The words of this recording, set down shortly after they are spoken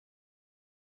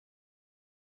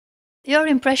Your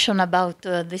impression about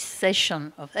this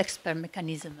session of expert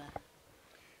mechanism?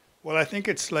 Well, I think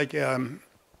it's like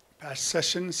past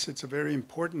sessions. It's a very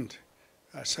important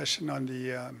session on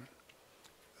the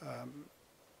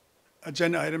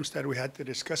agenda items that we had to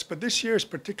discuss. But this year is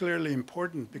particularly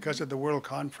important because of the World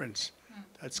Conference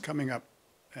that's coming up.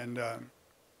 And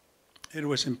it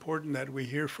was important that we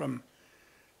hear from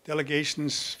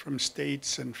delegations from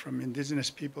states and from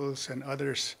indigenous peoples and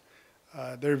others,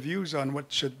 their views on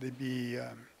what should they be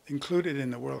included in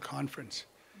the World Conference.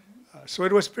 So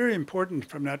it was very important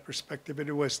from that perspective.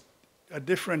 It was a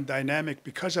different dynamic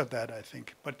because of that, I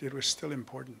think, but it was still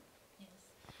important.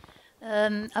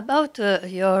 Yes. About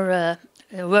your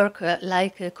work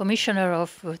like Commissioner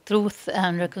of Truth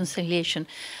and Reconciliation,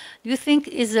 do you think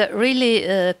is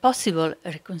really possible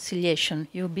reconciliation?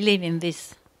 You believe in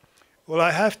this? Well,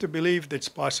 I have to believe that it's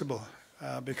possible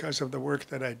because of the work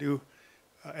that I do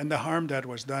and the harm that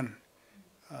was done.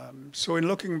 So in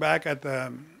looking back at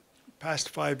the past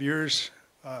 5 years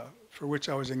for which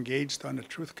I was engaged on the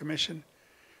Truth Commission,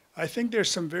 I think there's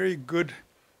some very good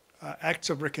acts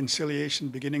of reconciliation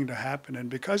beginning to happen. And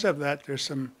because of that, there's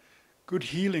some good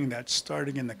healing that's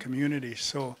starting in the community.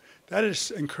 So that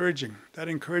is encouraging. That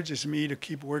encourages me to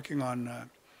keep working on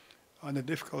the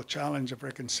difficult challenge of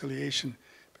reconciliation,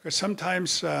 because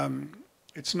sometimes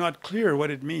it's not clear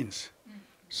what it means.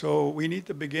 So we need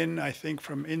to begin, I think,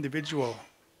 from individual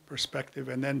perspective,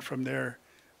 and then from there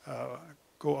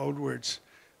go outwards.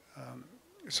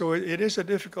 So it is a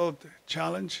difficult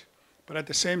challenge, but at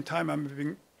the same time, I'm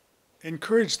being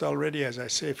encouraged already, as I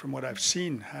say, from what I've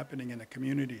seen happening in the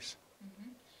communities.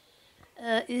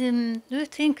 Do you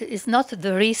think it's not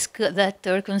the risk that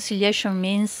reconciliation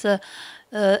means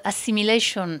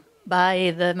assimilation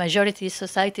by the majority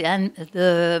society and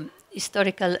the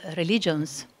historical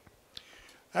religions?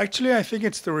 Actually, I think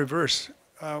it's the reverse.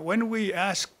 When we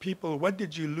ask people, what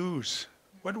did you lose?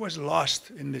 What was lost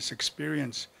in this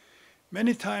experience?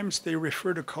 Many times they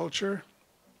refer to culture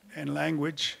and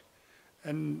language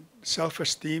and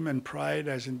self-esteem and pride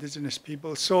as indigenous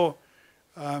people. So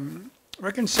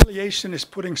reconciliation is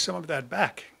putting some of that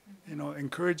back,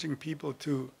 encouraging people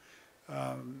to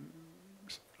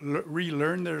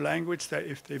relearn their language that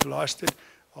if they've lost it,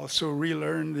 also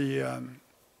relearn the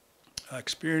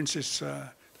experiences, the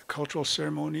cultural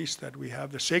ceremonies that we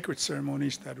have, the sacred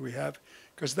ceremonies that we have,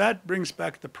 because that brings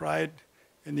back the pride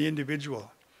in the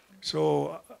individual.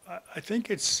 So I think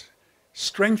it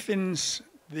strengthens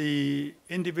the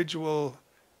individual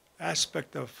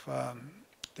aspect of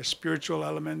the spiritual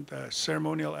element, the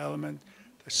ceremonial element,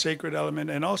 the sacred element,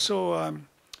 and also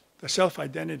the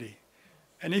self-identity.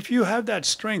 And if you have that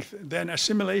strength, then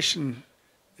assimilation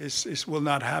will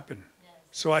not happen. Yes.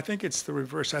 So I think it's the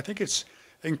reverse. I think it's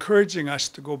encouraging us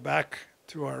to go back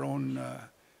to our own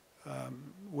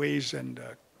ways and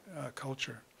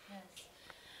culture.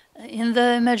 Yes. In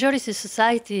the majority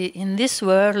society in this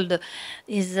world,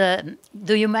 the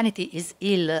humanity is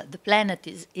ill, the planet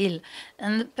is ill,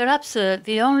 and perhaps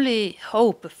the only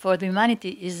hope for the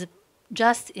humanity is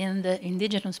just in the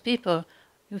indigenous people.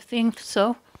 You think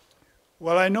so?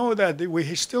 Well, I know that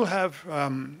we still have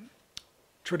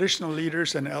traditional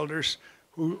leaders and elders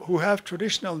who have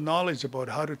traditional knowledge about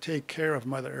how to take care of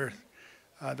Mother Earth,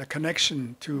 the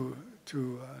connection to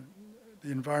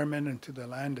the environment and to the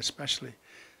land especially.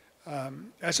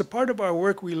 As a part of our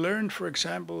work, we learned, for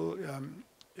example,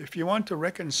 if you want to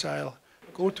reconcile,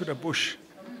 go to the bush,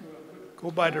 go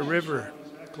by the river,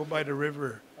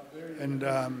 and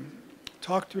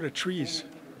talk to the trees,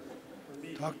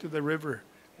 talk to the river.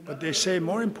 But they say,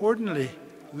 more importantly,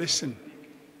 listen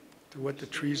to what the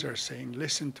trees are saying,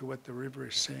 listen to what the river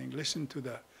is saying, listen to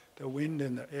the wind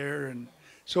and the air. And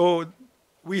so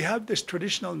we have this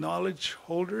traditional knowledge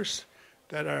holders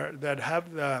that have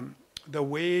the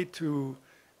way to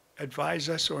advise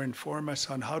us or inform us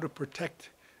on how to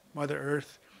protect Mother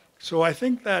Earth. So I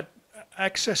think that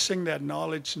accessing that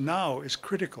knowledge now is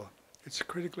critical. It's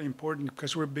critically important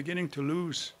because we're beginning to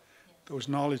lose those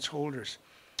knowledge holders.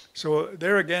 So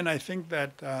there again, I think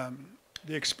that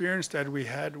the experience that we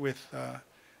had with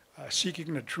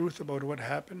seeking the truth about what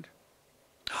happened,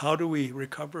 how do we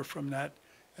recover from that,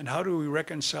 and how do we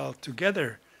reconcile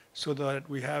together so that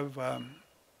we have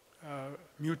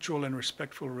mutual and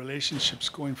respectful relationships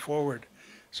going forward.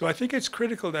 So I think it's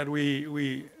critical that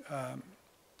we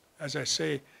as I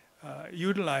say,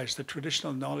 utilize the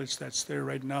traditional knowledge that's there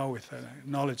right now with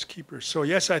knowledge keepers. So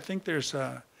yes, I think there's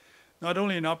not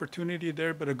only an opportunity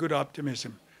there, but a good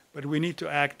optimism. But we need to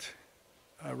act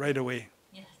right away.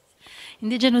 Yes.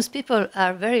 Indigenous people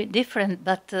are very different,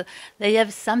 but they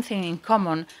have something in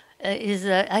common.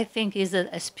 I think is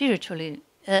a spiritually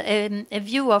a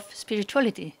view of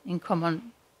spirituality in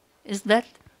common. Is that?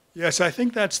 Yes, I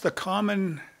think that's the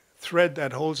common thread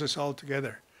that holds us all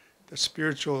together, the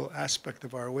spiritual aspect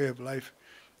of our way of life.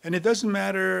 And it doesn't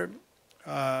matter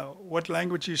what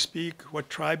language you speak, what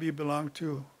tribe you belong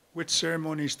to, which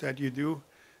ceremonies that you do.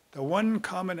 The one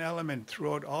common element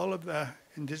throughout all of the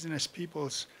indigenous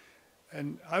peoples,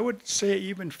 and I would say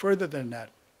even further than that,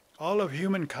 all of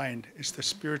humankind is the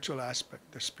spiritual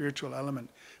aspect, the spiritual element.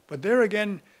 But there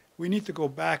again, we need to go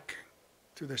back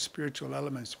to the spiritual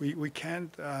elements. We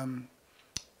can't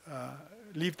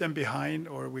leave them behind,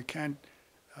 or we can't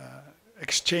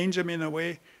exchange them in a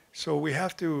way. So we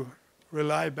have to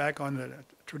rely back on the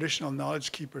traditional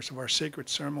knowledge keepers of our sacred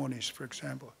ceremonies, for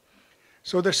example.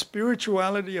 So the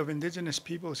spirituality of indigenous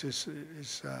peoples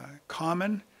is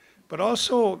common, but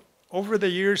also over the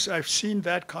years I've seen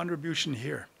that contribution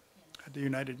here at the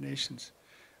United Nations.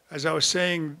 As I was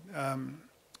saying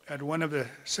at one of the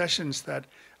sessions, that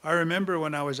I remember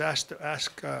when I was asked to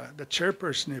ask the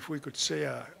chairperson if we could say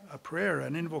a prayer,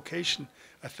 an invocation,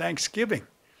 a thanksgiving.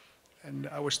 And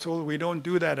I was told we don't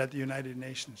do that at the United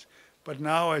Nations. But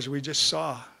now, as we just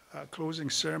saw, a closing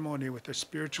ceremony with a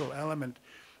spiritual element,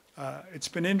 it's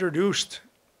been introduced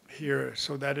here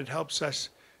so that it helps us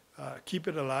keep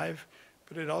it alive,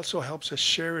 but it also helps us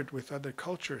share it with other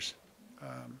cultures,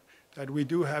 that we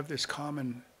do have this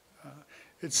common.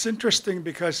 It's interesting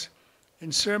because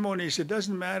in ceremonies, it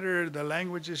doesn't matter the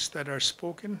languages that are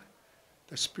spoken,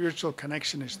 the spiritual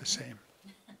connection is the same.